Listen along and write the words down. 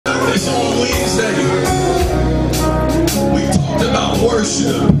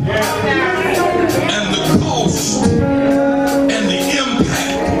worship and the cost and the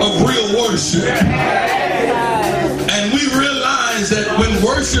impact of real worship. And we realize that when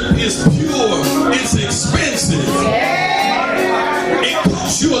worship is pure, it's expensive. It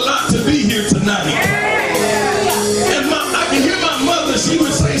costs you a lot to be here tonight. And I can hear my mother, she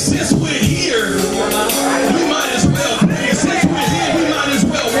would say, since we're here, we might as well pray. Since we're here, we might as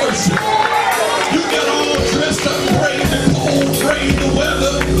well worship. You got all dressed up, prayed the cold, prayed the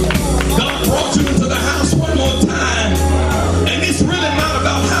weather. God brought you into the house one more time. And it's really not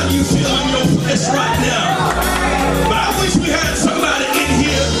about how you feel in your flesh right now. But I wish we had somebody in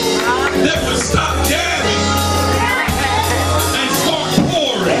here that would stop gabbing and start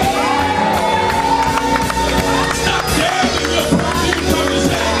pouring. Stop gabbing your perfume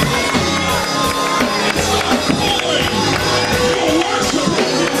conversation and start pouring your worship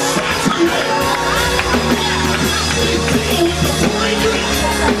in your saturate. Deal with the fragrance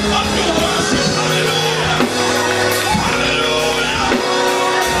of your worship. Hallelujah. Hallelujah.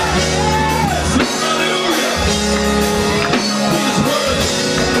 Hallelujah.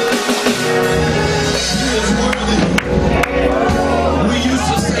 He is worthy. We used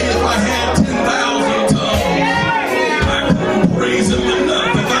to say if I had 10,000 tongues, I couldn't praise him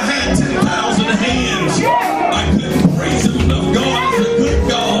enough. If I had 10,000 hands, I couldn't praise him enough. God is a good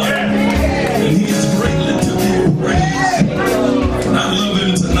God, and he is greatly to be praised. And I love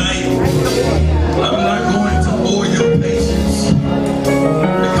him tonight. I'm not going to bore your patience,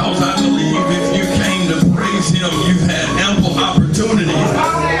 because I believe if you came to praise him, you've had ample opportunity. The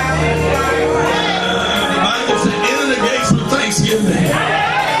Bible said, enter the gates with thanksgiving,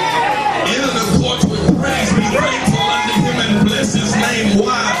 enter the courts with praise, be thankful unto him and bless his name.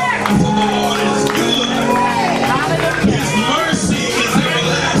 Why? For the Lord is good. His mercy is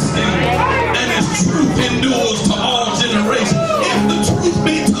everlasting, and his truth endures to all generations. If the truth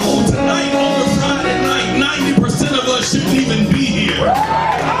be told tonight on the Friday night, 90% of us shouldn't even be here.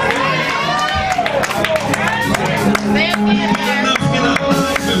 Enough in our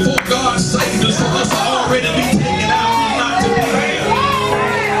lives before God saved us for us to already be taken out and not to be here.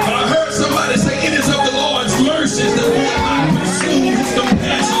 But I heard somebody say, it is of the Lord's mercies that we are not consumed. His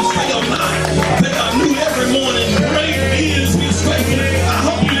compassions fail not. They are new every morning. Great is his faithfulness. I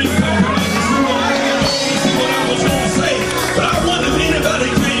hope you didn't come tonight to see what I was going to say. But I wonder if anybody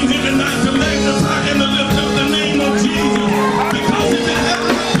came here tonight to magnify and to lift up the name of Jesus. Because if it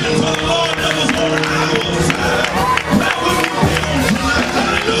hadn't been for the Lord that was on our side, that would be down tonight.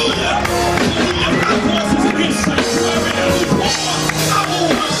 Hallelujah. We lift our voices in his sanctuary and we pour our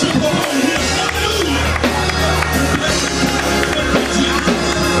worship on him. Hallelujah. Thank you, Jesus.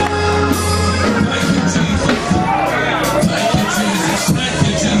 Thank you, Jesus. Thank you, Jesus. Thank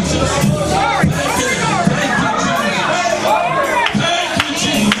you, Jesus. Thank you,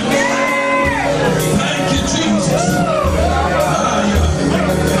 Jesus. Thank you, Jesus.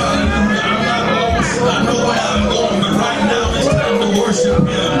 Hallelujah. I'm not lost. I know where I'm going, but right now it's time to worship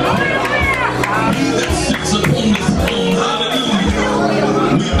him. He that sits upon the throne.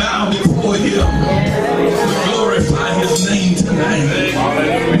 Hallelujah. We bow before him. We glorify his name tonight.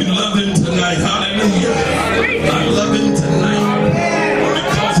 We love him tonight. Hallelujah. I love him tonight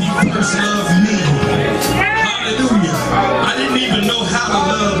because he first loved me. Hallelujah. I didn't even know how to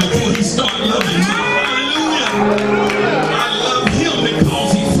love before he started loving me. Hallelujah. I love him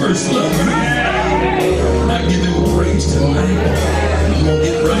because he first loved me. I give him praise tonight. I'm going to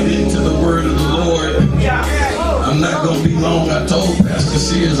get right into the word of the Lord. I'm not going to be long. I told Pastor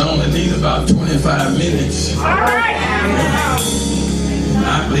Sears I only need about 25 minutes.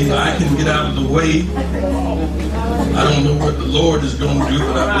 I believe I can get out of the way. I don't know what the Lord is going to do,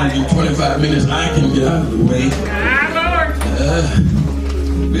 but I believe in 25 minutes I can get out of the way.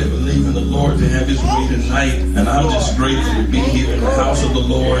 We're believing the Lord to have his way tonight, and I'm just grateful to be here in the house of the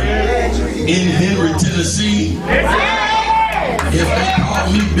Lord in Henry, Tennessee. If they call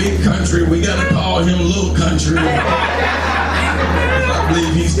me big country, we got to call him little country. I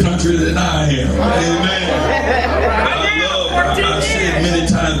believe he's country than I am. Amen. I've said many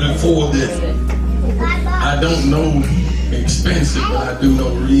times before that I don't know expensive, but I do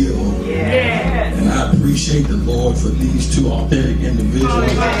know real. And I appreciate the Lord for these two authentic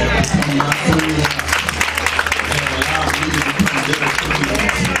individuals that have become my friends and allowed me to become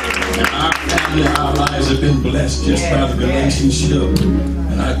dedicated. And our family, our lives have been blessed just by the relationship.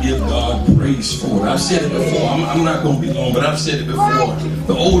 And I give God praise for it. I've said it before. I'm not going to be long, but I've said it before.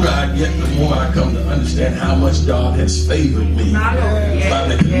 The older I get, the more I come to understand how much God has favored me by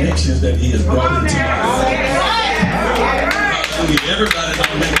the connections that he has brought into my life. Everybody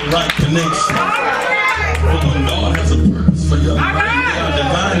don't make the right connection. But when God has a purpose for your life,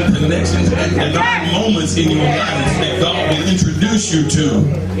 connections and divine moments in your life that God will introduce you to.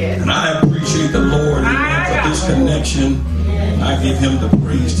 And I appreciate the Lord for this connection. I give him the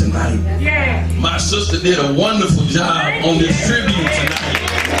praise tonight. My sister did a wonderful job on this tribute tonight.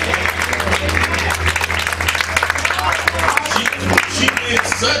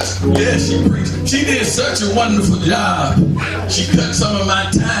 She did such a wonderful job. She cut some of my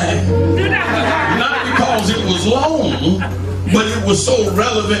time. Not because it was long, but it was so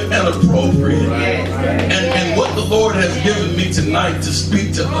relevant and appropriate. And what the Lord has given me tonight to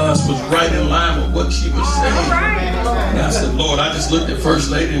speak to us was right in line with what she was saying. And I said, Lord, I just looked at First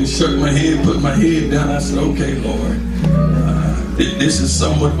Lady and shook my head, put my head down. I said, okay, Lord, this is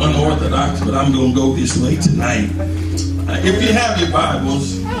somewhat unorthodox, but I'm going to go this way tonight. If you have your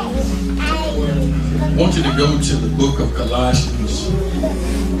Bibles, I want you to go to the book of Colossians,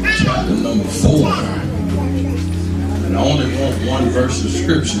 chapter number 4. And I only want one verse of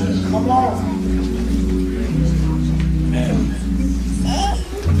scripture. And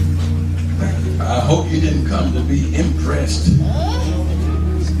I hope you didn't come to be impressed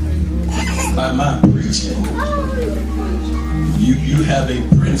by my preaching. You have a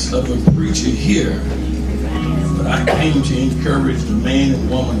prince of a preacher here. But I came to encourage the man and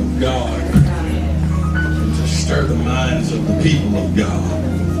woman of God and to stir the minds of the people of God.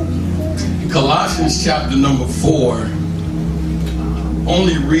 Colossians chapter number 4,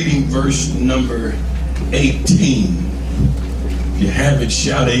 only reading verse number 18. If you have it,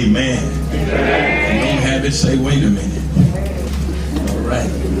 shout amen. If you don't have it, say wait a minute. All right.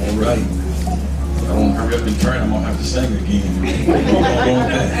 If I don't hurry up and turn, I'm going to have to sing again.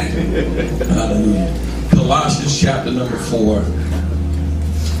 Hallelujah. Colossians chapter number 4,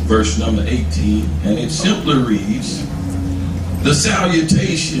 verse number 18, and it simply reads, the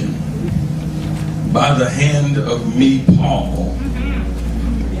salutation by the hand of me, Paul,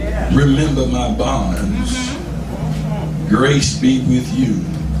 remember my bonds, grace be with you,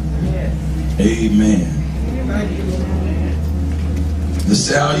 amen. The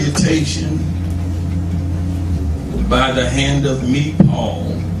salutation by the hand of me,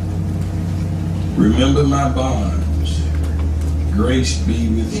 Paul, remember my bonds, grace be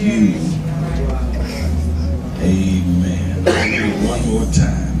with you, amen. I'll read it one more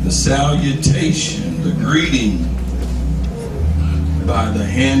time. The salutation, the greeting by the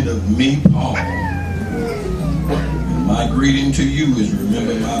hand of me, Paul. And my greeting to you is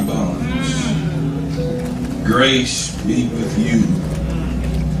remember my bonds, grace be with you,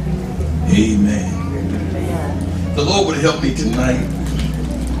 amen. The Lord would help me tonight.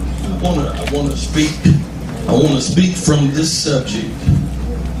 I want to speak from this subject.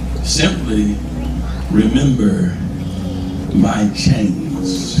 Simply remember my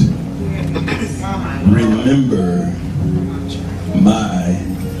chains. Remember my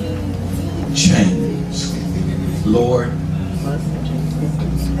chains. Lord,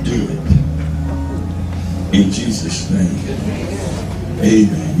 do it. In Jesus' name.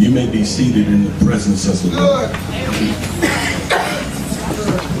 Amen. You may be seated in the presence of the Lord.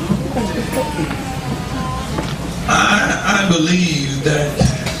 I believe that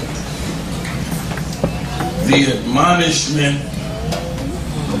the admonishment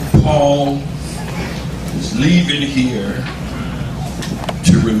of Paul is leaving here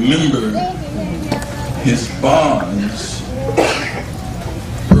to remember his bonds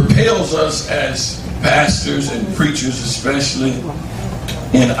propels us as pastors and preachers, especially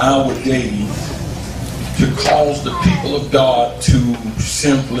in our day, to cause the people of God to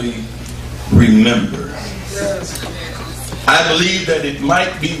simply remember. I believe that it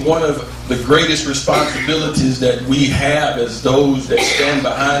might be one of the greatest responsibilities that we have as those that stand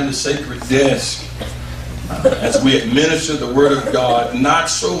behind the sacred desk as we administer the Word of God, not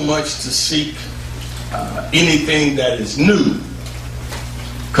so much to seek anything that is new.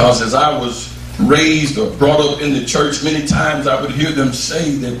 Because as I was raised or brought up in the church, many times I would hear them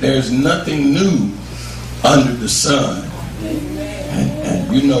say that there's nothing new under the sun.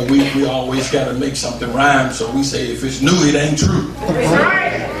 And you know, we always got to make something rhyme, so we say if it's new, it ain't true.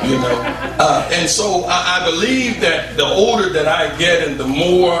 You know, and so I believe that the older that I get and the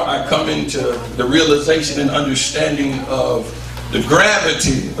more I come into the realization and understanding of the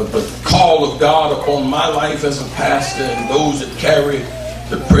gravity of the call of God upon my life as a pastor and those that carry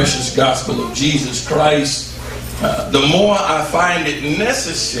the precious gospel of Jesus Christ, the more I find it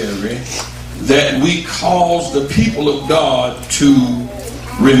necessary that we cause the people of God to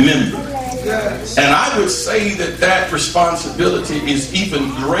remember. And I would say that that responsibility is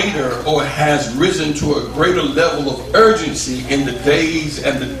even greater, or has risen to a greater level of urgency in the days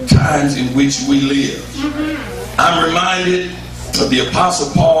and the times in which we live. I'm reminded the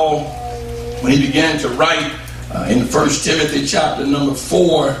Apostle Paul, when he began to write in 1 Timothy chapter number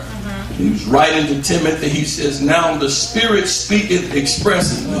 4, he was writing to Timothy. He says, now the Spirit speaketh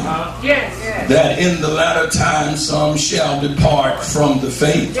expressly that in the latter time some shall depart from the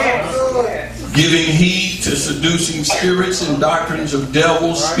faith, giving heed to seducing spirits and doctrines of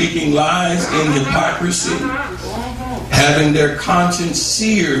devils, speaking lies in hypocrisy, having their conscience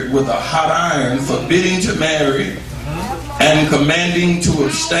seared with a hot iron, forbidding to marry, and commanding to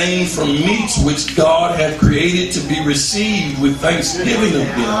abstain from meats which God hath created to be received with thanksgiving of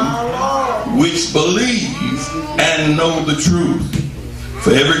them which believe and know the truth.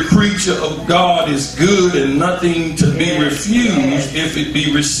 For every creature of God is good and nothing to be refused if it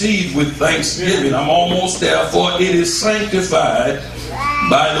be received with thanksgiving. I'm almost there. For it is sanctified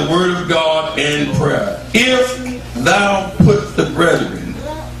by the word of God and prayer. If thou put the brethren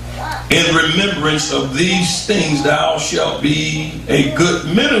in remembrance of these things, thou shalt be a good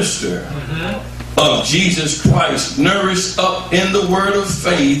minister of Jesus Christ, nourished up in the word of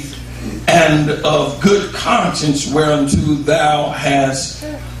faith and of good conscience whereunto thou hast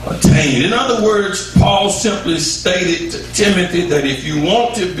attained. In other words, Paul simply stated to Timothy that if you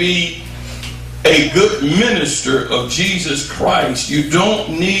want to be a good minister of Jesus Christ, you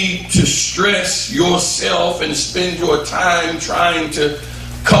don't need to stress yourself and spend your time trying to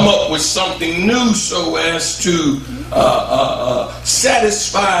come up with something new so as to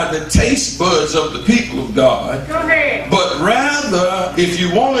satisfy the taste buds of the people of God. But rather, if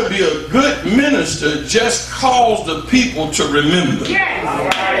you want to be a good minister, just cause the people to remember.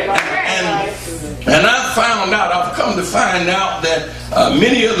 And I've come to find out that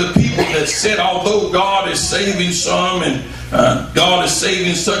many of the people that said, although God is saving some and God is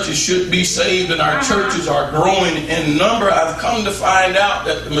saving such as should be saved and our churches are growing in number, I've come to find out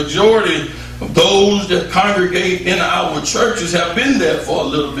that the majority of those that congregate in our churches have been there for a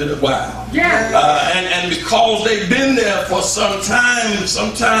little bit of while. And because they've been there for some time,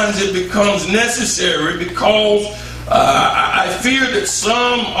 sometimes it becomes necessary because I fear that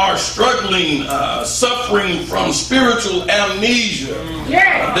some are struggling, suffering from spiritual amnesia.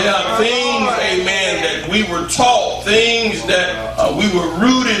 There are things, amen, that we were taught, things that we were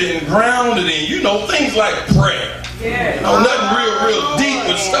rooted and grounded in. You know, things like prayer. You know, nothing real deep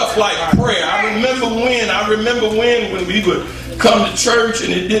with stuff like prayer. I remember when we would come to church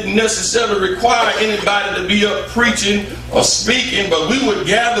and it didn't necessarily require anybody to be up preaching or speaking, but we would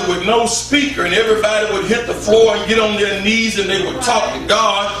gather with no speaker and everybody would hit the floor and get on their knees and they would talk to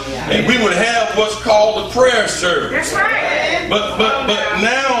God, and we would have what's called a prayer service. That's right. But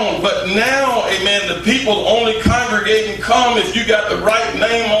now, amen, the people only congregate and come if you got the right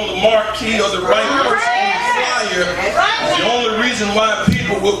name on the marquee or the right person on the flyer. The only reason why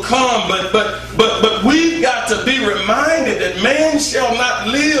people will come, but we've got to be reminded that man shall not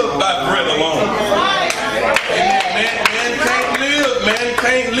live by bread alone. Man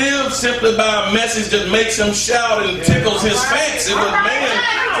can't live simply by a message that makes him shout and tickles his fancy, but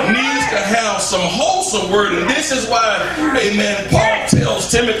man needs to have some wholesome word. And this is why, amen, Paul tells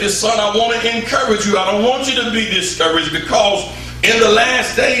Timothy, son, I want to encourage you. I don't want you to be discouraged, because in the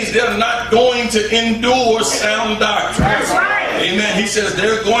last days they're not going to endure sound doctrine. Amen. He says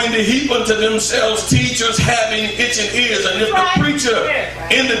they're going to heap unto themselves teachers having itching ears. And if the preacher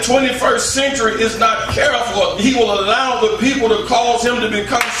in the 21st century is not careful, he will allow the people to cause him to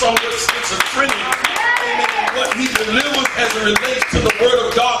become somewhat schizophrenic. What he delivers as it relates to the word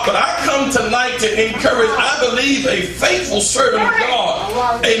of God. But I come tonight to encourage, I believe, a faithful servant of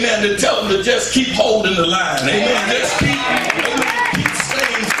God, amen, to tell him to just keep holding the line. Amen. Just keep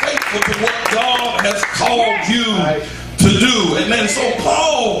staying faithful to what God has called you to do. Amen. So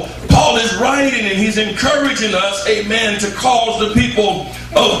Paul is writing and he's encouraging us, amen, to cause the people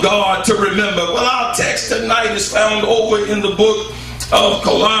of God to remember. Well, our text tonight is found over in the book of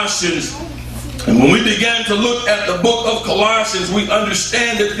Colossians. And when we began to look at the book of Colossians, we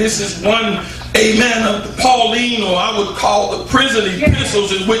understand that this is one, amen, of the Pauline, or I would call the prison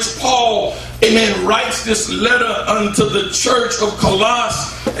epistles, in which Paul, amen, writes this letter unto the church of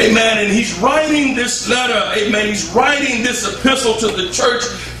Colossae. Amen. And he's writing this letter, amen, he's writing this epistle to the church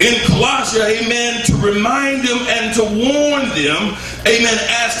in Colossae, amen, to remind them and to warn them, amen,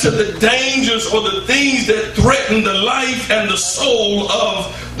 as to the dangers or the things that threaten the life and the soul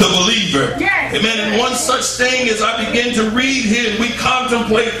of the believer. Amen. And one such thing, as I begin to read here and we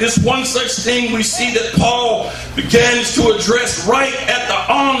contemplate this, one such thing we see that Paul begins to address right at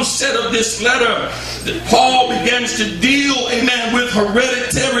the onset of this letter, that Paul begins to deal, amen, with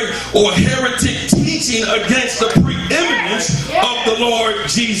hereditary or heretic teaching against the preeminence Church of the Lord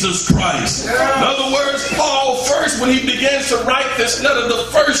Jesus Christ. In other words, Paul first, when he begins to write this letter, the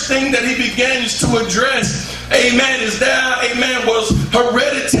first thing that he begins to address, amen, is there, amen, was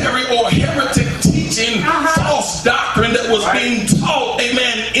hereditary or heretic teaching, false doctrine that was being taught,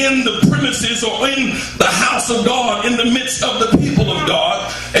 amen, in the premises or in the house of God, in the midst of the people of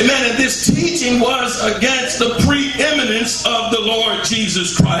God. Amen. And this teaching was against the preeminence of the Lord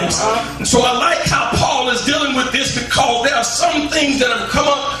Jesus Christ. So I like how Paul is dealing with this, because there are some things that have come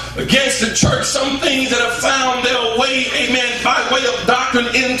up against the church, some things that have found their way, amen, by way of doctrine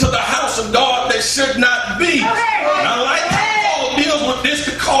into the house of God that should not be. And I like how Paul deals with this,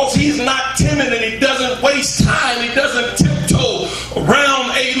 because he's not timid and he doesn't waste time. He doesn't tiptoe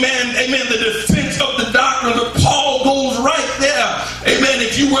around, amen, the defense of the doctrine. But Paul goes right there, amen.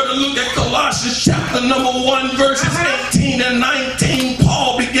 If you were to look at Colossians chapter number 1, verses 18 and 19,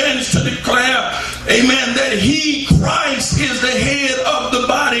 Paul begins to declare, amen, that he, Christ, is the head of the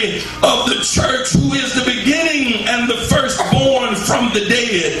body of the church, who is the beginning and the firstborn from the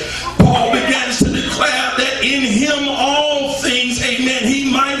dead. Paul begins to declare that in him all things, amen,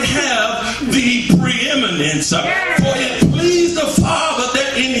 he might have the preeminence. For it pleased the Father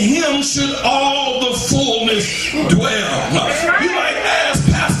that in him should all the fullness dwell. You might ask,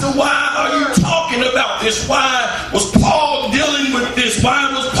 Pastor, why are you talking about this? Why was Paul dealing with this?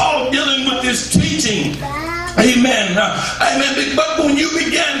 Why was Paul dealing with this teaching? Amen. Amen. But when you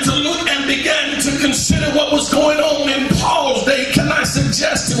began to look and began to consider what was going on in Paul's day, can I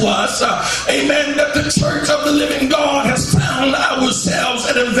suggest to us, amen, that the church of the living God has found ourselves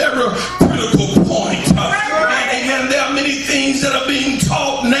at a very critical point. Amen. There are many things that are being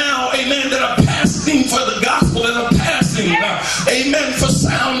taught now, amen, that are passing for the gospel, that are passing, amen, for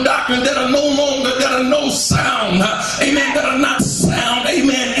sound doctrine, that are no longer, that are no sound, amen, that are not sound,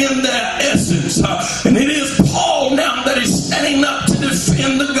 amen, in their essence. And it is Paul now that is standing up to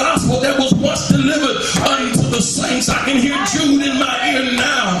defend the gospel that was once delivered unto the saints. I can hear Jude in my ear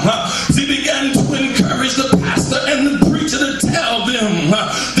now. He began to encourage the pastor and the preacher to tell them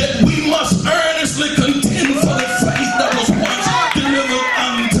that we must earnestly contend for the faith that was once delivered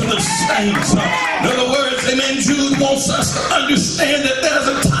unto the saints. In other words, amen, Jude wants us to understand that there's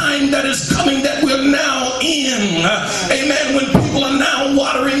a time that is coming that we're now in. Amen. When people are now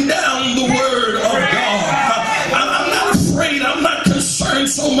watering down the word of God. I'm not afraid. I'm not concerned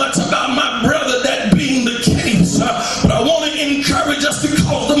so much about my brother that being the case. But I want to encourage us,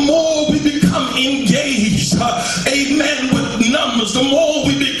 because the more we become engaged, amen, with numbers, the more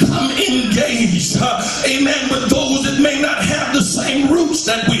we become engaged, amen, with those that may not have the same roots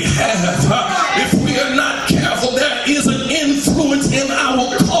that we have. If we are not careful, there is an influence in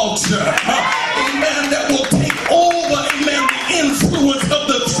our culture, amen, that will take over, amen, the influence of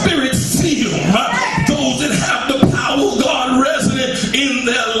the spirit field. Those that have the power of God resident in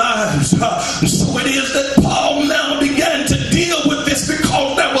their lives. So it is that Paul now began to deal with this,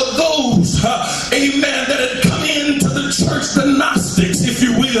 because there were those, amen, that had come into the church, the Gnostics, if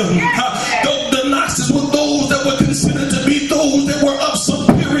you will. The Gnostics were those that were considered to be those that were of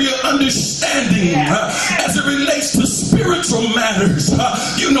superior understanding as it relates to spiritual matters.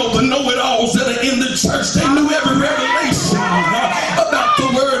 You know, the know-it-alls that are in the church, they knew every revelation about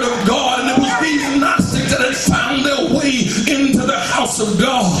the word of God. And it was these Gnostics that had found their way into the house of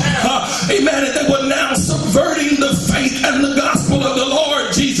God. Amen. And they were now subverting the faith and the gospel of the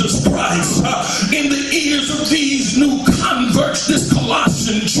Lord Jesus Christ in the ears of these new converts, this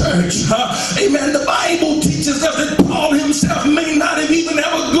Colossian church. Amen. The Bible teaches us that Paul himself may not have even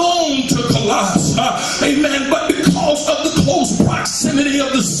ever gone to Colossus. Amen. But because of the close proximity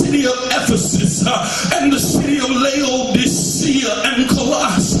of the city of Ephesus and the city of Laodicea and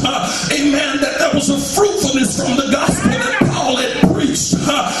Colossus, amen, that there was a fruitfulness from the gospel that Paul had preached,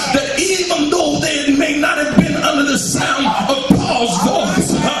 that even though they may not have been under the sound of Paul's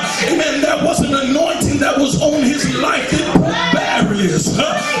voice, amen, there was an anointing that was on his life that broke barriers.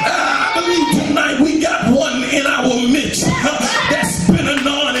 I believe tonight we got one in our midst that's been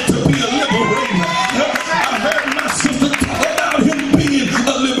anointed to be a liberator. I heard my sister talk about him being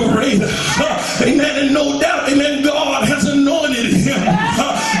a liberator. Amen. And no doubt, amen, God has anointed him.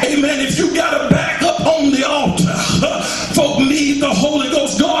 Amen. If you got to back up on the altar, folk need the Holy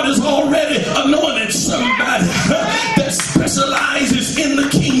Ghost. God has already anointed somebody that specializes in the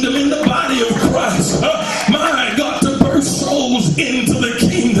kingdom, in the body of Christ. My God, to birth souls into the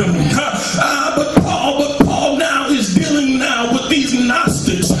kingdom. But Paul now is dealing now with these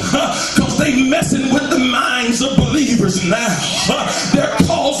Gnostics, because they messing with the minds of believers now. They're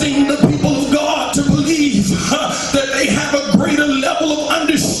causing the people of God to believe that they have a greater level of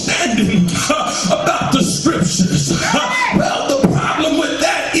understanding about the scriptures.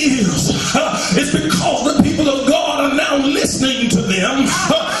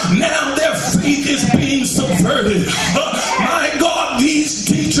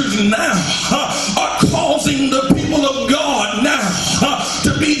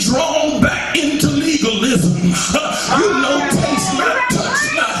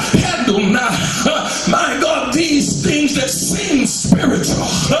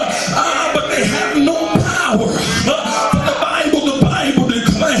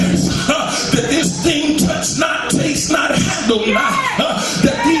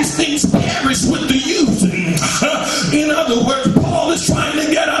 that these things perish with the using. In other words, Paul is trying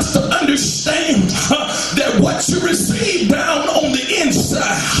to get us to understand that what you receive down on the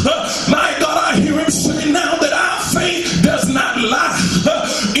inside, my God, I hear him say now that our faith does not lie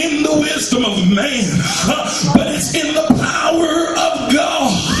in the wisdom of man, but it's in the power of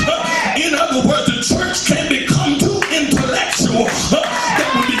God. In other words, the church can become too intellectual, that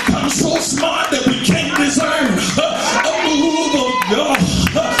we become so smart that we can't discern a move of God.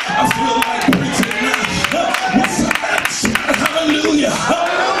 I feel like preaching now. With some action. Hallelujah.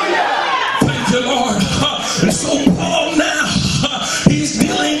 Thank you, Lord. And so Paul now, he's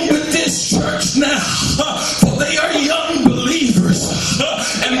dealing with this church now, for they are young believers.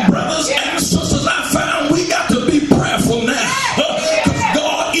 And brothers and sisters, I found we got to be prayerful now, because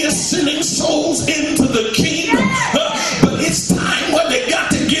God is sending souls into the kingdom. But it's time where they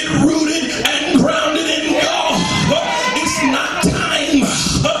got to get rooted and grounded in God. It's not time.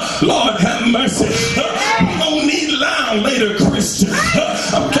 Lord have mercy. We don't need now later Christians.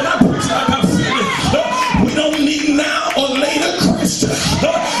 Can I preach like I feel it? We don't need now or later Christians.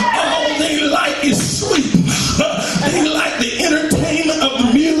 All they like is sweet. They like the entertainment of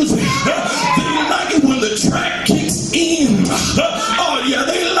the music. They like it when the track kicks in. Oh yeah,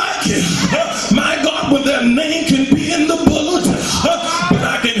 they like it. My God, when their name can be in the bulletin. But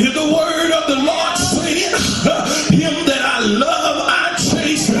I can hear the word of the Lord saying, him that I love, I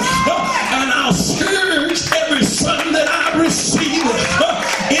chasten, and I'll scourge every son that I receive.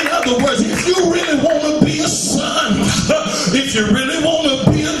 In other words, if you really want to be a son, if you really want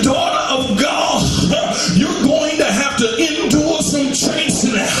to be a daughter of God, you're going to have to endure some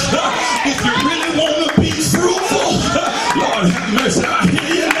chastening. If you really want to be fruitful, Lord have mercy, I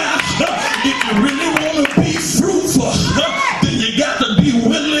hear you now. If you really want to be fruitful, then you got to be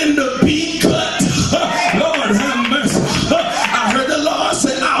willing to be cut. Lord have mercy. I heard the Lord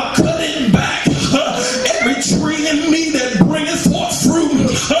say, I'll cut it back. Every tree in me that bringeth forth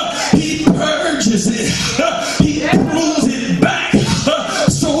fruit, he purges it. He prunes it back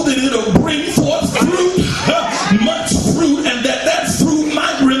so that it'll bring forth fruit, much fruit, and that fruit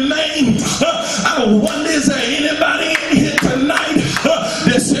might remain. I wonder, is there anybody in here tonight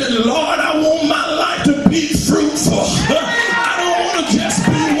that said, Lord, I want my life to be fruitful. I don't want to just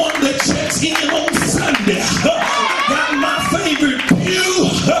be one that checks in on Sunday. I got my favorite pew,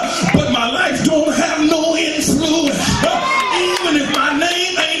 but my life don't have no influence. Even if my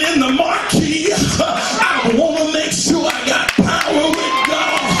name ain't in the marquee, I want to make sure I got power with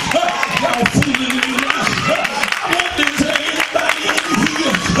God. Y'all fooling me now. I want to tell anybody in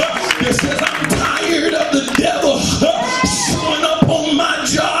here that says I'm tired of the devil showing up on my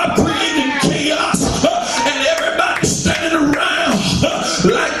job, creating chaos, and everybody standing around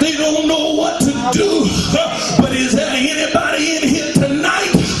like they don't know what to do. But is there anybody in here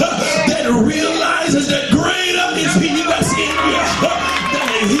tonight that realizes that greater is he that's in you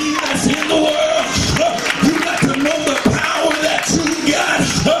than he that's in the world? You got to know the power that you got.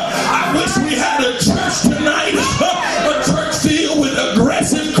 I wish we had a church tonight, a church filled with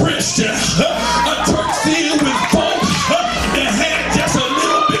aggressive Christians, a church filled with folk that had just a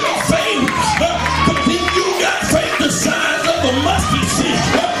little bit of faith. Because if you got faith the size of a mustard seed,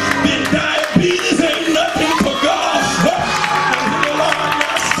 then diabetes ain't nothing for God.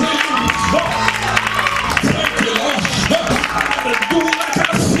 Thank you, Lord. I gotta do it like I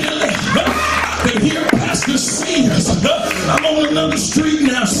feel it. I can hear Pastor Sears. I'm on another street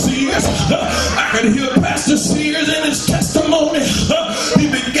now, Sears. I can hear Pastor Sears in his testimony. He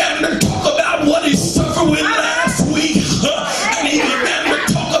began to talk about what he suffered with last week. And he began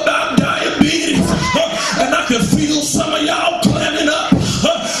to talk about diabetes. And I can feel some of y'all clamming up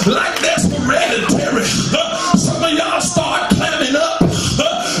like that's hereditary. Some of y'all start clamming up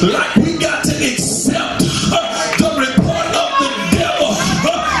like we got to accept the report of the devil.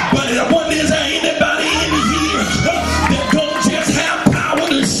 But I wonder, is there anybody in here that don't just have power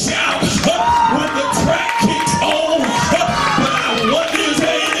to shout when the track kicks on?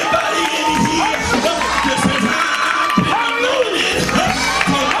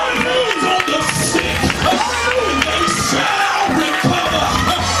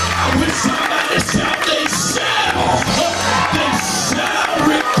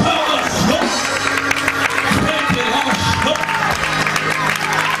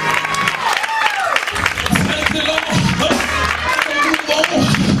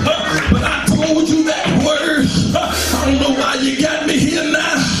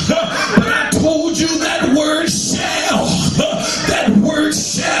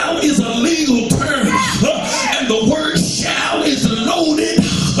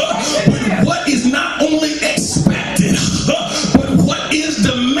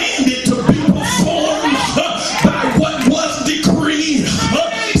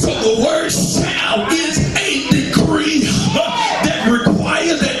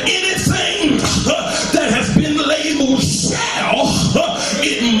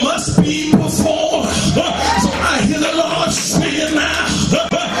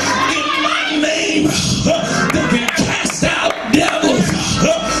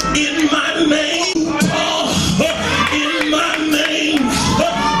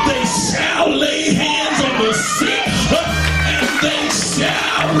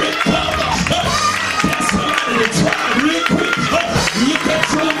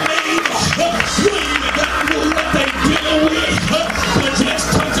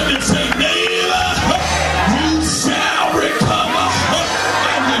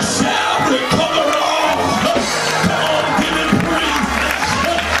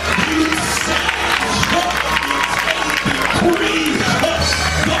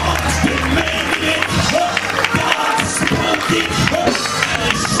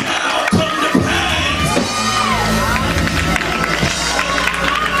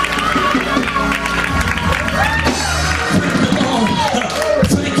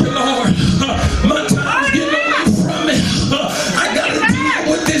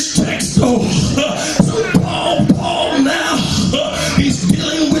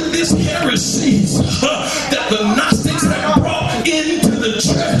 various heresies that the Gnostics have brought into the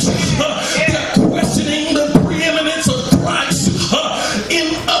church. They're questioning the preeminence of Christ.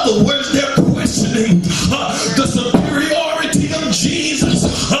 In other words, they're questioning the superiority of Jesus.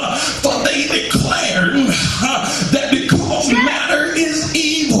 For they declared that because matter is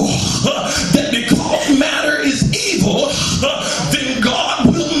evil, then God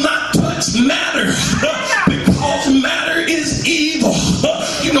will not touch matter because matter is evil.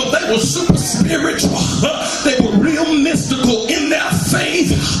 You know, they were super spiritual. They were real mystical in their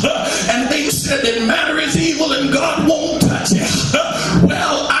faith. And they said that matter is evil and God won't touch it.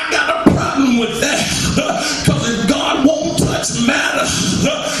 Well, I got a problem with that. Because if God won't touch matter,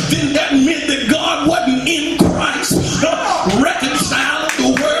 then that meant that God wasn't in Christ reconciling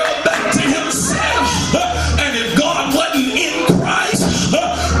the world back to himself. And if God wasn't in Christ,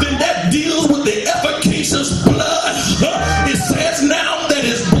 then that deals with the efficacious blood. It says now that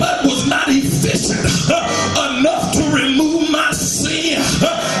his blood was not efficient enough to remove my sin.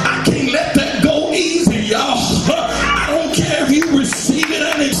 I can't let that go easy, y'all. I don't care if you receive it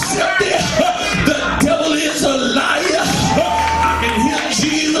and accept it. The devil is a liar. I can hear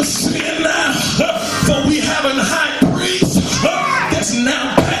Jesus saying now, for we have an high priest that's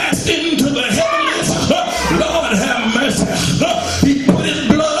now passed into the heavens. Lord have mercy. He put his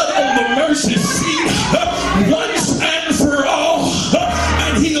blood on the mercy seat once and for all,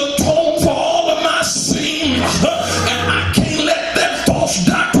 and he atoned for all of my sin. And I can't let that false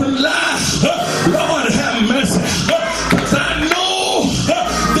doctrine lie. Lord have mercy, because I know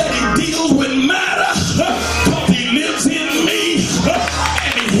that he deals with matter, because he lives in me,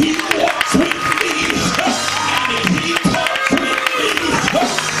 and he walks with me, and he talks with me,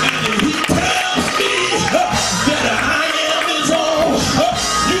 and he tells me that I am his own.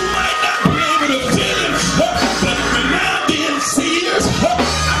 You might not be able to feel him, but every now and then, Sears, I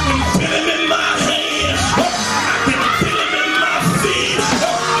can feel him in my hands, I can feel him in my feet,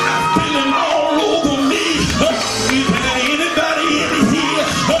 I feel him all over me. Is there anybody in here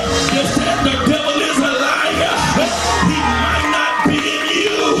that said the devil is a liar? He might not be in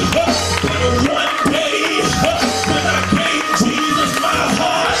you, but one day when I gave Jesus my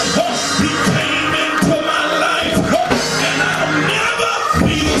heart, he came into my life, and I'll never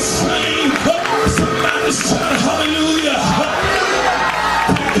be the same. Somebody shout hallelujah.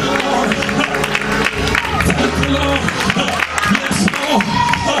 Thank you, Lord. Thank you, Lord. Yes, Lord.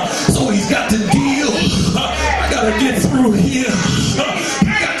 So he's got to deal. I got to get through here. He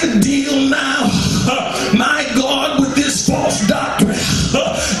got to deal now, my God, with this false doctrine.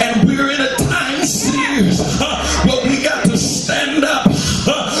 And we're in a time, Sears, where we got to stand up.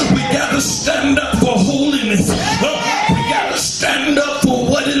 We got to stand up for holiness. We got to stand up for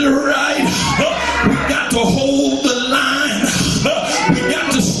what is right. We got to hold the line. We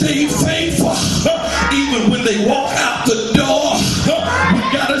got to stay faithful. Even when they walk out the door, we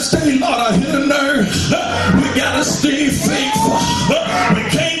got to stay, Lord, I hit a nerve. We got to stay faithful. We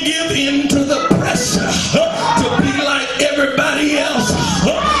can't give in to the pressure to be like everybody else.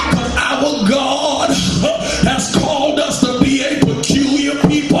 Because our God has called us to be a peculiar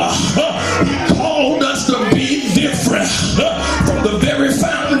people. He called us to be different from the very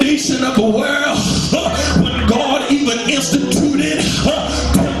foundation of the world. When God even instituted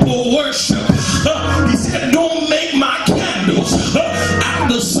temple worship, he said, don't make my candles out of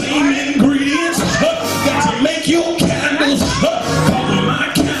the same ingredients that you make your candles, because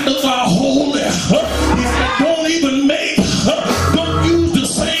my candles are holy. He said, don't use the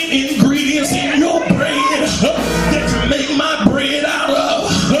same ingredients in your bread that you make my bread out of,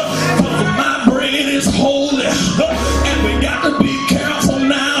 because my bread is holy. And we got to be careful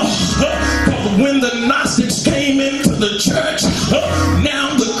now, because when the Gnostics came into the church,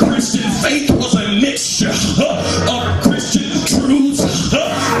 now the Christian faith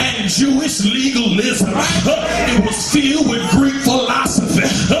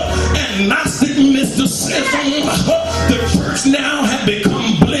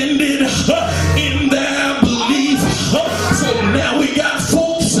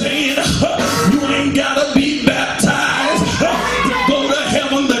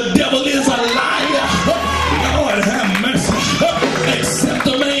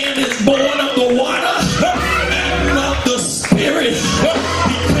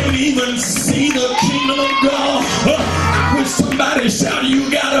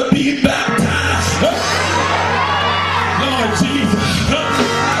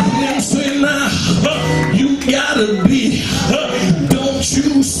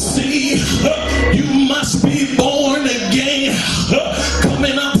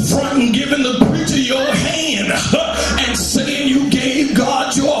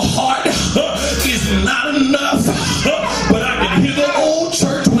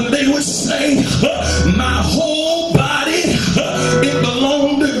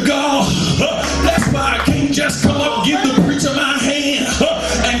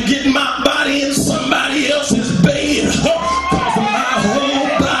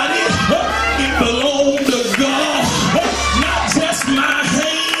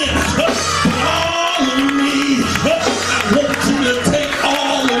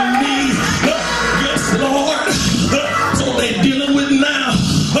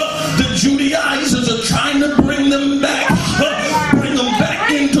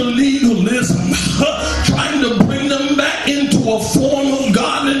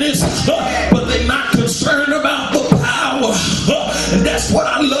but they're not concerned about the power. And that's what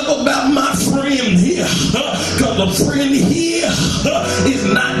I love about my friend here. Because the friend here is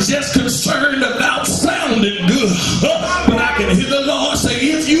not just concerned about sounding good, but I can hear the Lord say,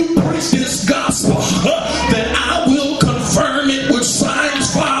 if you preach this gospel, then I will confirm it with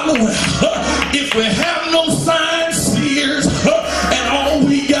signs following. If we have no signs, Sears, and all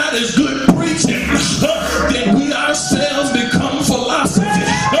we got is good preaching, then we ourselves become philosophy.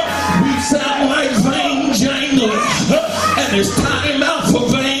 We sound like vain jangling, and it's time out for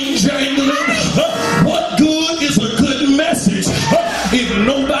vain jangling. What good is a good message if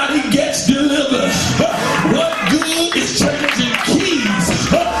nobody gets delivered? What good is changing keys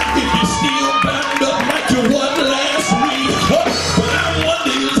if you're still bound up like you was last week? But I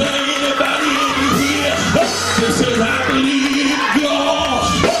wonder if there ain't anybody in here that says, I believe God.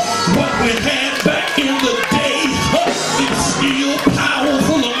 What we had back in the day is still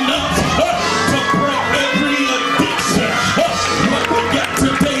powerful enough to break every addiction. What we got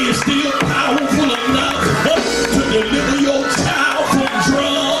today is still powerful enough to deliver your child from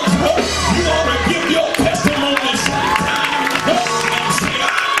drugs. You ought to give your testimony sometime and say,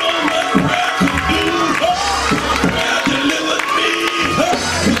 I know what prayer can do. Prayer delivered me.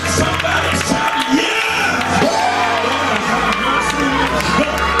 Somebody shout, yeah!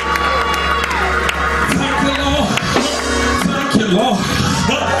 Thank you, Lord. Thank you, Lord.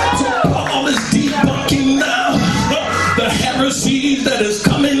 So Paul is debunking now the heresies that is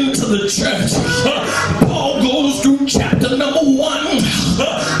coming to the church. Paul goes through chapter number 1,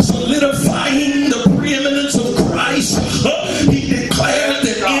 solidifying the preeminence of Christ. He declares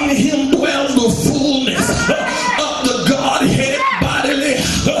that in him dwells the fullness of the Godhead bodily,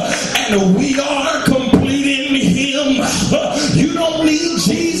 and we are complete in him. You don't need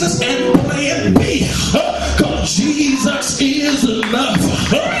Jesus and plan B, because Jesus is enough.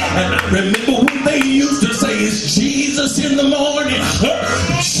 And I remember when they used to say, it's Jesus in the morning,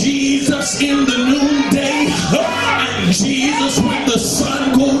 Jesus in the noonday, and Jesus when the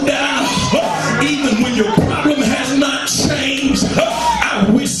sun go down. Even when your problem has not changed, I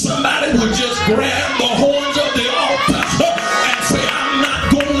wish somebody would just grab the horns of the altar and say, I'm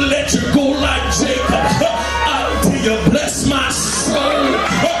not going to let you go like Jacob until you bless my soul.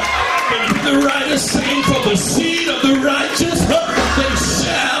 And the writer saying, for the seed of the righteous, they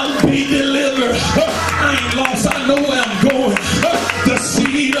shall be delivered. I ain't lost, I know where I'm going. The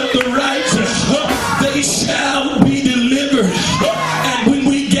seed of the righteous, they shall be delivered. And when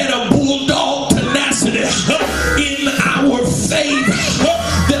we get a bulldog tenacity in our faith,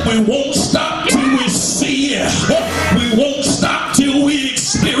 that we won't stop till we see it, we won't stop till we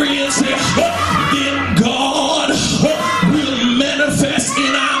experience it, then God will manifest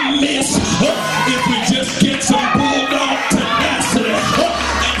in our midst. If we just get some bulldog tenacity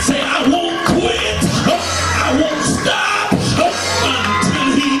and say, I won't quit, I won't stop until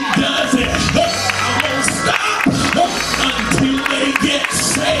he does it. I won't stop until they get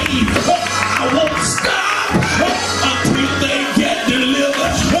saved. I won't stop until they get delivered.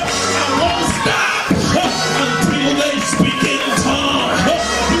 I won't stop until they speak in tongues.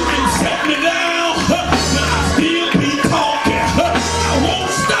 You can set me down, but I'll still be talking. I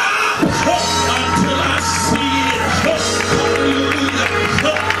won't stop until I see it. Hallelujah.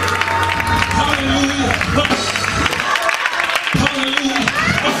 Hallelujah. Hallelujah.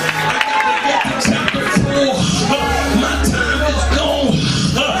 I got to get to chapter 4. My time is gone.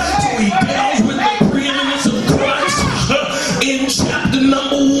 So he deals with the preeminence of Christ in chapter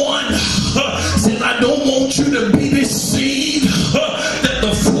number 1. Says, I don't want you to be deceived that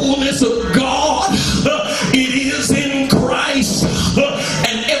the fullness of God, it is in Christ,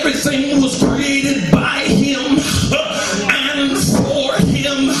 and everything was created by him and for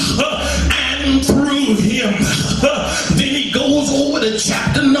him and through him. Then he goes over to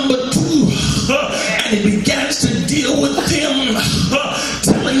chapter number 2, and he begins to deal with them,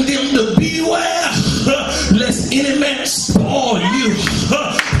 telling them to beware lest any man spoil you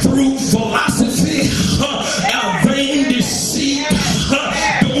through philosophy and vain deceit.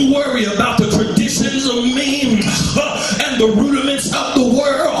 Don't worry about the traditions of men and the rudiments of the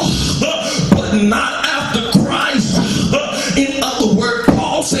world, but not after Christ. In other words,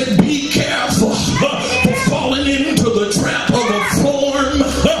 Paul said, be careful for falling into the trap of a form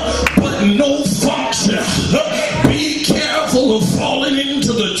but no function. Be careful of falling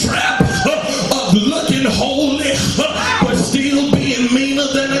into the trap of looking holy but still being meaner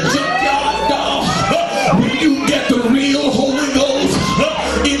than a junkyard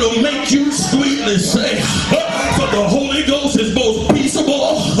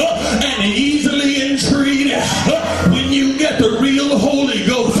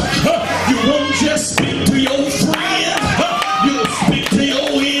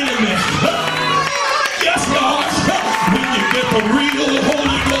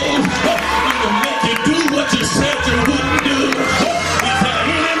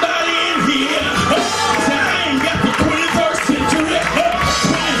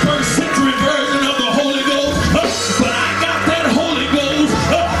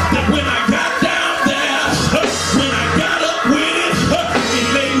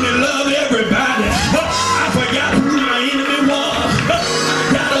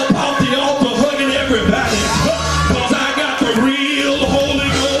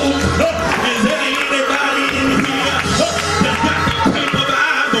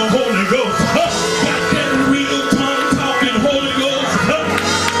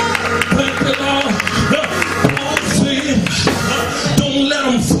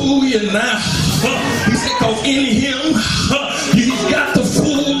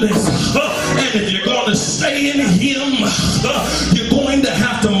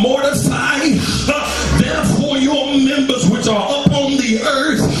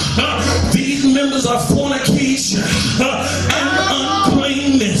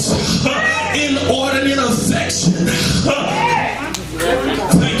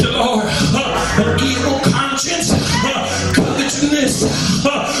conscience, covetousness,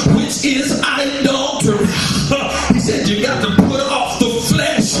 which is idolatry. He said you got to put off the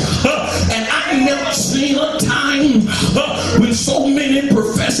flesh. And I ain't never seen a time when so many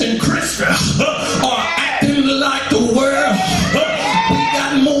professing Christians are acting like the world. We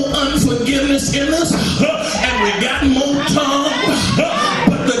got more unforgiveness in us, and we got more tongue.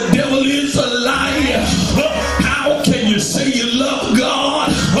 But the devil is a liar. How can you say you love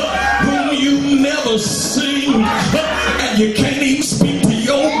God whom you never seen, and you can't even speak to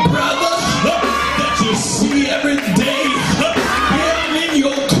your brother that you see every day? Yeah, I'm in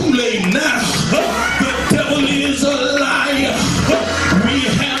your Kool-Aid now. The devil is a liar. We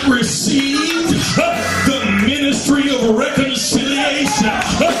have received the ministry of reconciliation.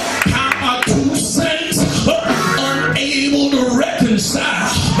 How are two saints unable to reconcile?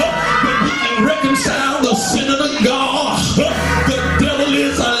 But we can reconcile the sinner to God. The devil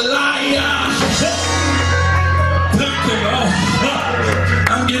is a liar. Thank you, Lord.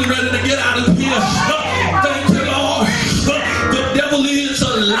 I'm getting ready to get out of here. Thank you, Lord. The devil is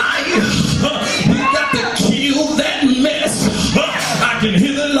a liar. We got to kill that mess. I can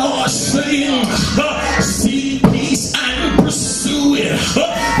hear the Lord saying, seek peace and pursue it.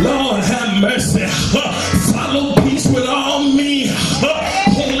 Lord have mercy. Follow peace with all men.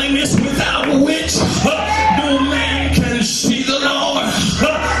 Holiness without which no man can see the Lord.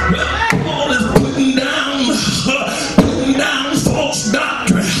 Paul is putting down false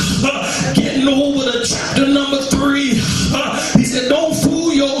doctrine. Getting over to chapter number 3. He said, don't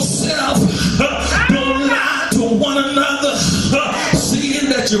fool yourself. Don't lie to one another. Seeing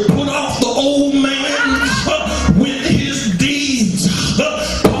that you put off the old man with his deeds.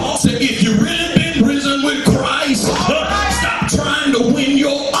 Paul said, if you really been risen with Christ, stop trying to win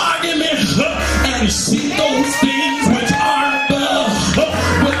your argument and seek those things which are above,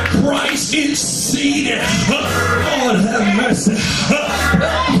 where Christ is seated. Lord have mercy.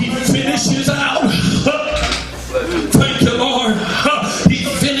 He finishes out. Thank you, Lord. He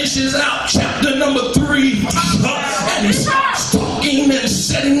finishes out chapter number 3, and he starts talking and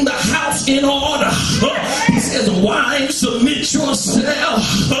setting the house in order. He says, wives, submit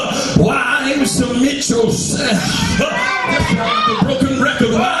yourself. Wives, submit yourself. The broken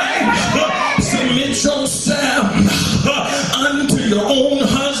record. Wives, submit yourself unto your own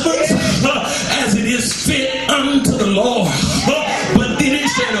husbands as it is fit unto the Lord. But then he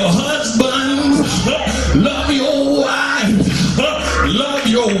said, husbands, love your wife. Love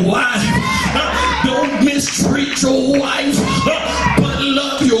your wife. Don't mistreat your wife, but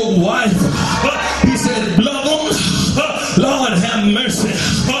love your wife. He said, love them. Lord have mercy.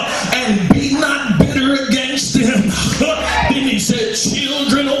 And be not bitter against them. Then he said,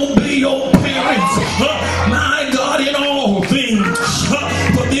 children, obey your parents. My God, in all things.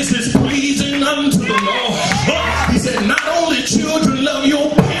 For this is pleasing unto the Lord. He said, not only children love your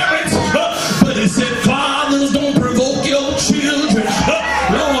parents, but he said, fathers, don't provoke your children.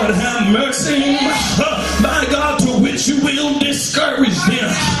 Lord have mercy. My God, to which you will discourage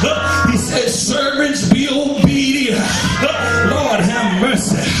them. He said, servants, be obedient. Lord have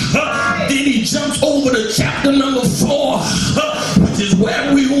mercy. Then he jumps over to chapter number 4, which is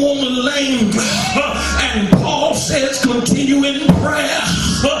where we want to land. And Paul says, continue in prayer,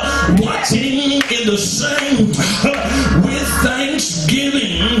 watching in the same, with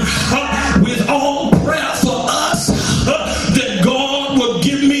thanksgiving, with all prayer for us, that God will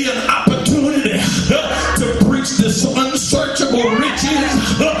give me an opportunity to preach this unsearchable riches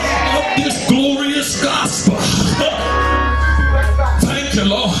of this glorious gospel. Thank you,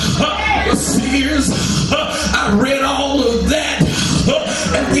 Lord. Sears, I read all of that,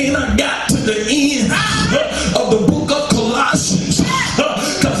 and then I got to the end of the book of Colossians,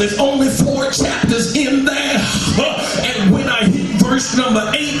 because there's only 4 chapters in there. And when I hit verse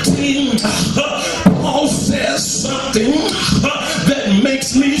number 18, Paul says something that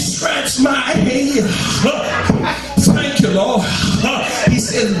makes me scratch my head. Thank you, Lord. He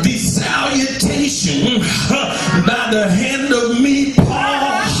says, the salutation by the hand of me,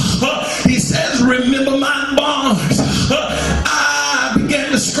 Paul. He says, remember my bonds. I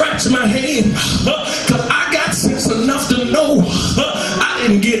began to scratch my head, because I got sense enough to know I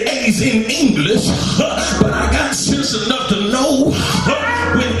didn't get A's in English, but I got sense enough to know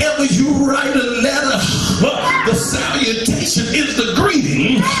whenever you write a letter, the salutation is the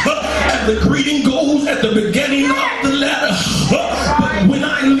greeting, and the greeting goes at the beginning of the letter. But when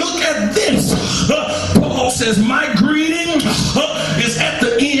I look at this, Paul says my greeting is at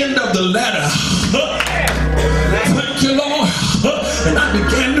the end of the letter. Thank you, Lord. And I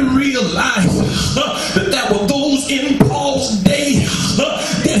began to realize that there were those in Paul's day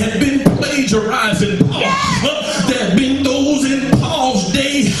that had been plagiarizing Paul.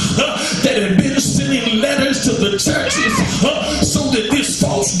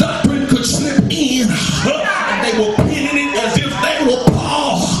 false doctrine could slip in, and they were pinning it as if they were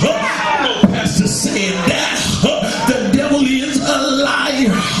Paul. No pastor said that. The devil is a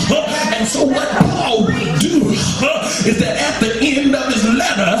liar. And so what Paul would do is that at the end of his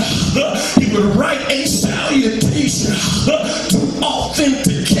letter, he would write a salutation to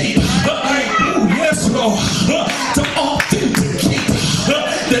authenticate. Oh, yes, Lord. To authenticate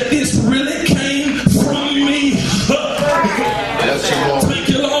that this really came from me. Thank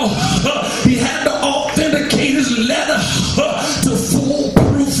you, Lord. He had to authenticate his letter to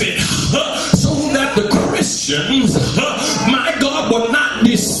foolproof it so that the Christians, my God, were not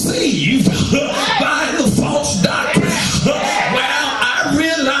deceived by the false doctrine. Well, I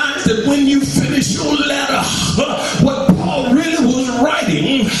realized that when you finish your letter, what Paul really was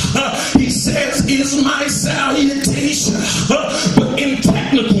writing, he says, is my salutation. But in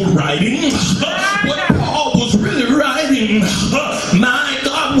technical writing, what Paul was really writing, my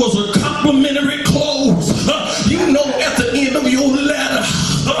God, was a complimentary close. You know, at the end of your letter,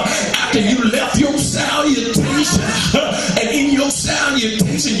 after you left your salutation, and in your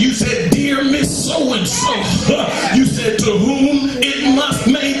salutation you said, dear Miss So-and-so, you said, to whom it must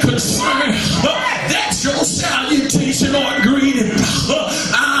may concern. That's your salutation or greeting.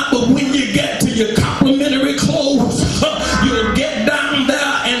 But when you get to your complimentary close, you'll get down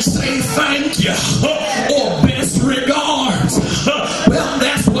there and say thank you or best regards. Well,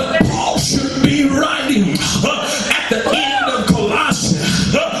 that's what Paul should be writing at the end of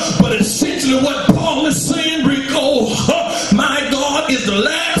Colossians. But essentially what Paul is saying, Rico, my God, is the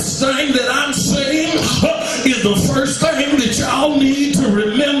last thing that I'm saying is the first thing that y'all need to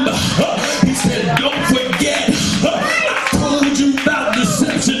remember. He said, don't forget, I told you about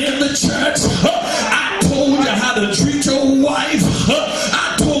deception in the church. I told you how to treat your wife.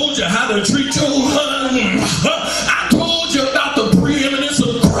 I told you how to treat your husband. I told you about the preeminence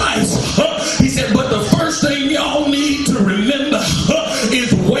of Christ. He said, but the first thing y'all need to remember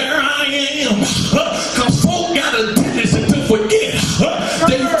is where I am. Because folk got a tendency to forget.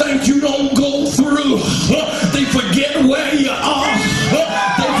 They think you don't go through. They forget where you are.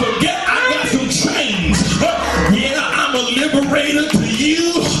 They forget I got some chains. Yeah, I'm a liberator to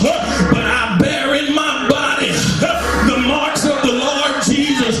you, but I bear in my body the marks of the Lord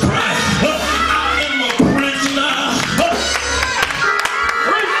Jesus Christ. I am a prisoner.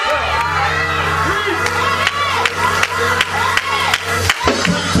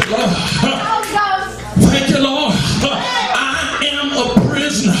 Thank you, Lord. I am a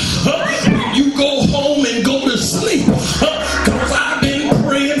prisoner. You go home and go to sleep, because I've been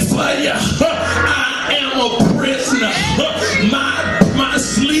praying for you. I am a prisoner. My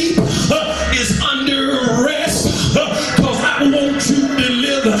sleep is under arrest, because I want you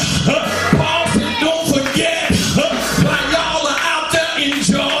delivered. Paul said, don't forget, while y'all are out there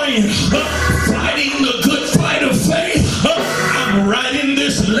enjoying, fighting the good fight of faith, I'm writing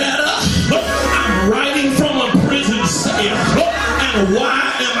this letter. I'm writing from a prison cell. And why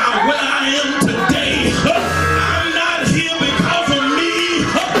am I where I am today? I'm not here because of me.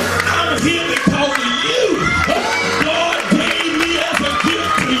 I'm here because of you. God gave me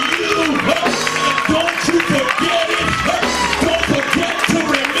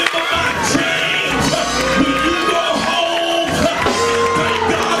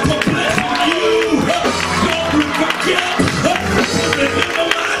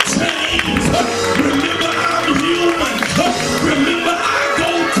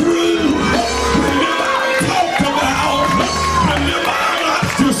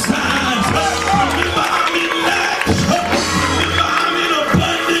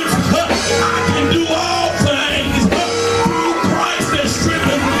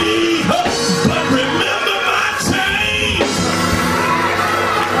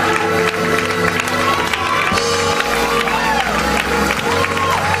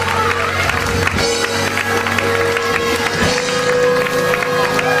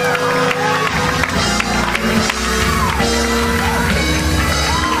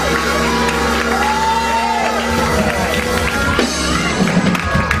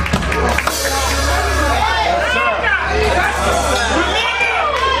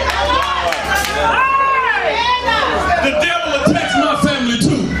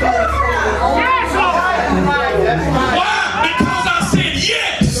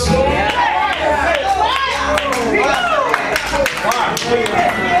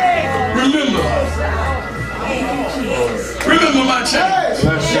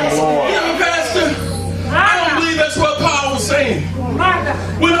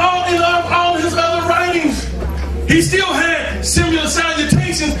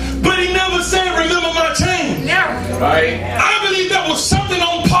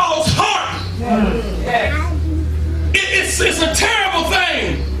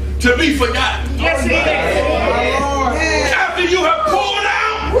be forgotten. Yes, he is. After you have poured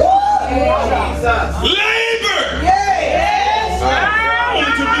out, labor,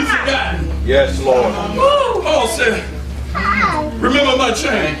 only to be forgotten. Yes, Lord. Paul said, remember my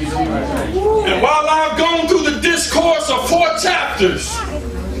change. And while I've gone through the discourse of 4 chapters,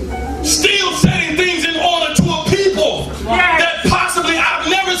 still setting things in order to a people that possibly I've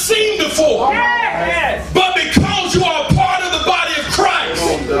never seen before. But because you are a part of the body of Christ,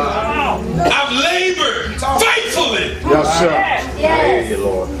 I've labored faithfully. Yes, sir. Thank you,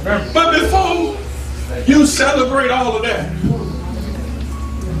 Lord. But before you celebrate all of that,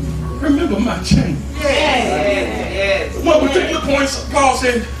 remember my change. One particular point, Paul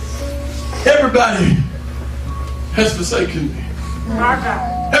said, everybody has forsaken me.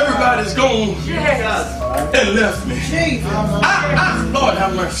 Everybody's gone and left me. Lord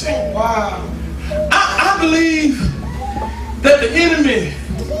have mercy. I believe that the enemy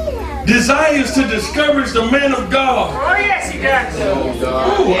desires to discourage the man of God. Oh, yes, he does.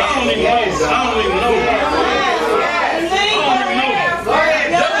 Ooh, I don't even know.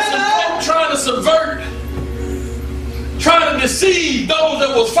 There was some folk trying to subvert, trying to deceive those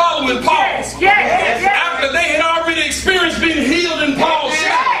that was following Paul. After they had already experienced being healed in Paul's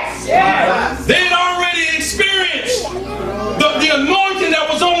life. They had already experienced the anointing that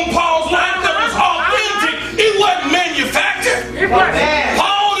was on Paul's life that was authentic. It wasn't manufactured.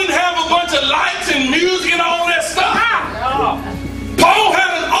 Paul didn't have a bunch of lights and music and all that stuff. Paul had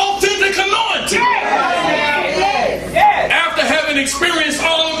an authentic anointing. After having experienced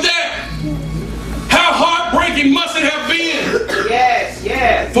all of that, how heartbreaking must it have been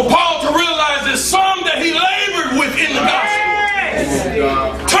for Paul to realize that some that he labored with in the gospel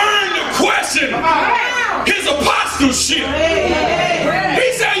turned to question his apostleship. He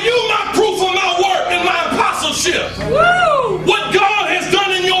said, you my proof of my work and my apostleship. What God has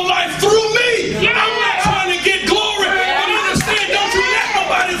done in your life through me. I'm not trying to get glory, but understand, don't you let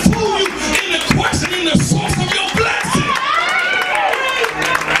nobody fool you into questioning the source of your blessing.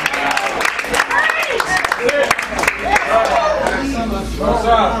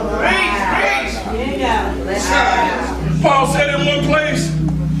 Paul said in one place,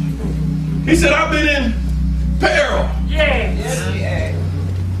 he said, I've been in peril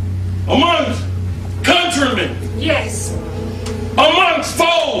amongst countrymen, amongst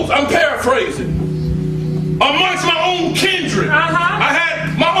foes, I'm paraphrasing, amongst my own kindred. I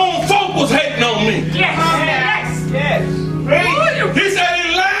had my own folk was hating on me. He said,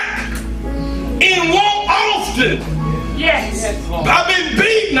 in lack, in want often. I've been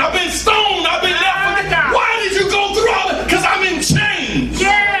beaten, I've been stoned, I've been left. Why did you go through all that? Because I'm in chains.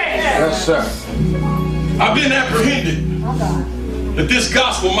 Yes, sir. I've been apprehended that this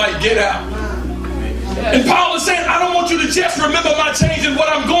gospel might get out. And Paul is saying, I don't want you to just remember my change and what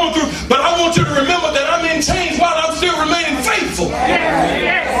I'm going through, but I want you to remember that I'm in chains while I'm still remaining faithful.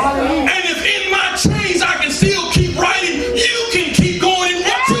 And if in my chains I can still keep writing, you can keep going in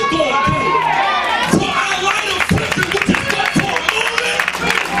what you're going through. For our light affliction, which is but for a moment,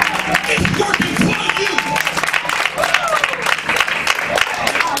 is working for you.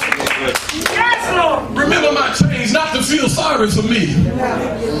 Remember my chains, not to feel sorry for me,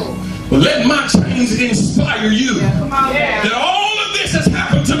 but let my chains inspire you that all of this has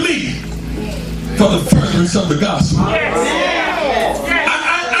happened to me for the furtherance of the gospel. I'm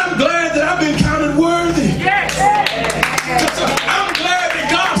glad that I've been counted worthy. I'm glad that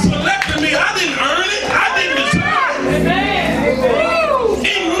God selected me. I didn't earn it. I didn't deserve it.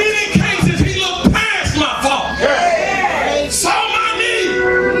 In many cases, he looked past my fault. Saw my need.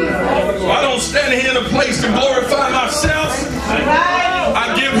 So I don't stand here in a place to glorify myself.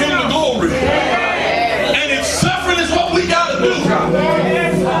 I give him the glory. And if suffering is what we got to do,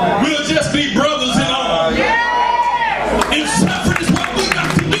 we'll just be brothers in all. If suffering is what we got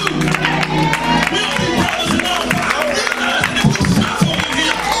to do, we'll be brothers in all. I realize that if we suffer with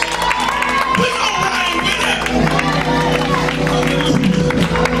him, we're going to ride with him.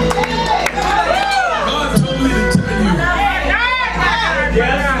 God told me to tell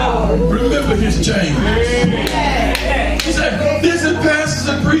you, remember his change. He said, this is pastor's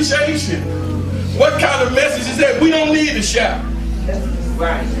appreciation. What kind of message is that? We don't need to shout.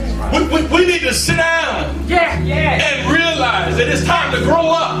 We need to sit down and realize that it's time to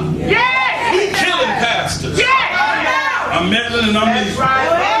grow up. We killing pastors. I'm meddling and I'm leaving.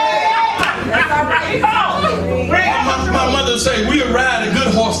 My mother say, we'll ride a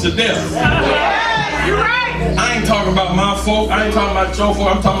good horse to death. I ain't talking about my folk. I ain't talking about your folk.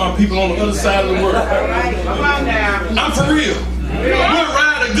 I'm talking about people on the other side of the world. I'm for real. We'll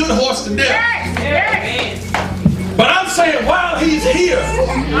ride a good horse to death. But I'm saying while he's here,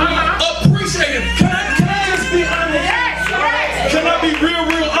 appreciate it. Can I just be honest? Can I be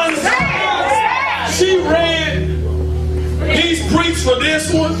real honest? She read, he's preached for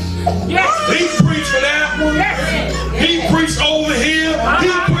this one. He preached for that one. He preached over here. He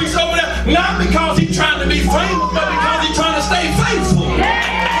preached over there. Not because he's trying to be famous, but because he's trying to stay faithful.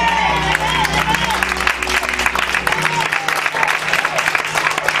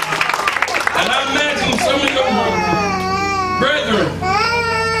 And I imagine some of your brethren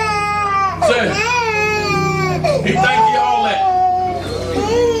say, he think he all that.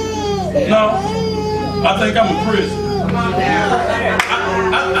 No, I think I'm a prisoner.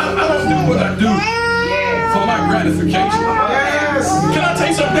 I don't do what I do for my gratification. Can I tell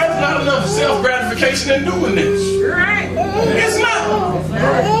you something? There's not enough self-gratification in doing this. It's not.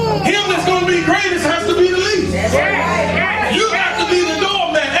 Him that's going to be greatest has to be the least. You got to be the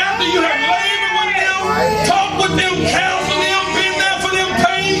doorman. After you have labored with them, talked with them, counseled them, been there for them,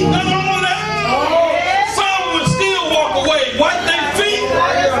 paid, done all of that. Some will still walk away, wipe their feet,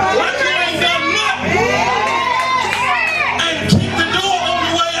 like you ain't done nothing, and keep the door on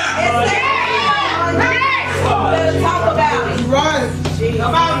the way out. Talk about it. Right.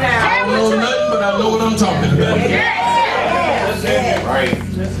 Come on now. I don't know nothing, but I know what I'm talking about. Right.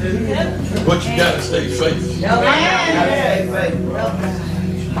 But you got to stay faithful.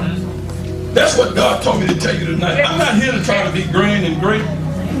 That's what God told me to tell you tonight. I'm not here to try to be grand and great.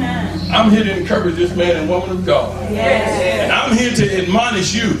 I'm here to encourage this man and woman of God. And I'm here to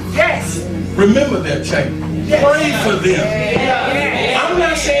admonish you. Remember that change. Pray for them. I'm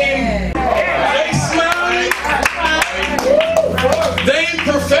not saying they smiling. They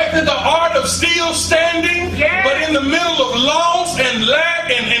perfected the art of still standing, but in the middle of loss and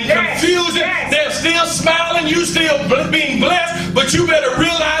lack and confusion, they're still smiling. You still being blessed, but you better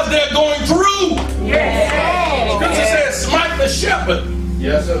realize they're going through. Scripture says, smite the shepherd.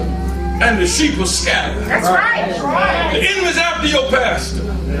 Yes, sir. And the sheep will scatter. That's right. The enemy's after your pastor.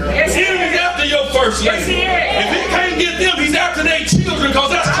 The enemy's after your first lady. If he can't get them, he's after their children,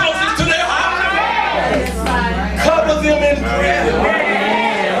 because that's closest to their heart. Cover them in prayer.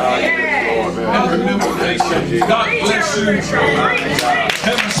 And remember that. God bless you.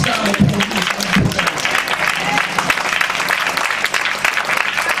 Heaven shine upon you.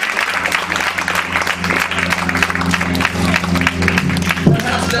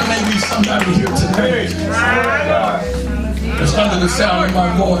 There may be somebody here today that's under the sound of my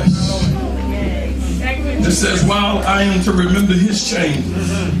voice that says, while I am to remember his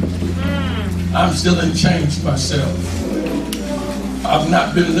changes, I'm still in chains myself. I've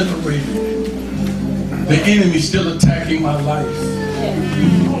not been liberated. The enemy's still attacking my life.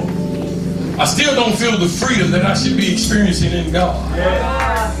 I still don't feel the freedom that I should be experiencing in God.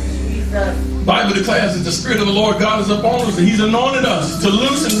 Bible declares that the Spirit of the Lord God is upon us, and he's anointed us to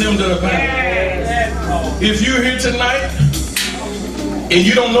loosen them that are bound. If you're here tonight and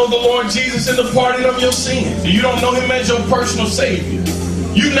you don't know the Lord Jesus in the pardon of your sins, you don't know him as your personal Savior,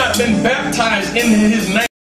 you've not been baptized in his name.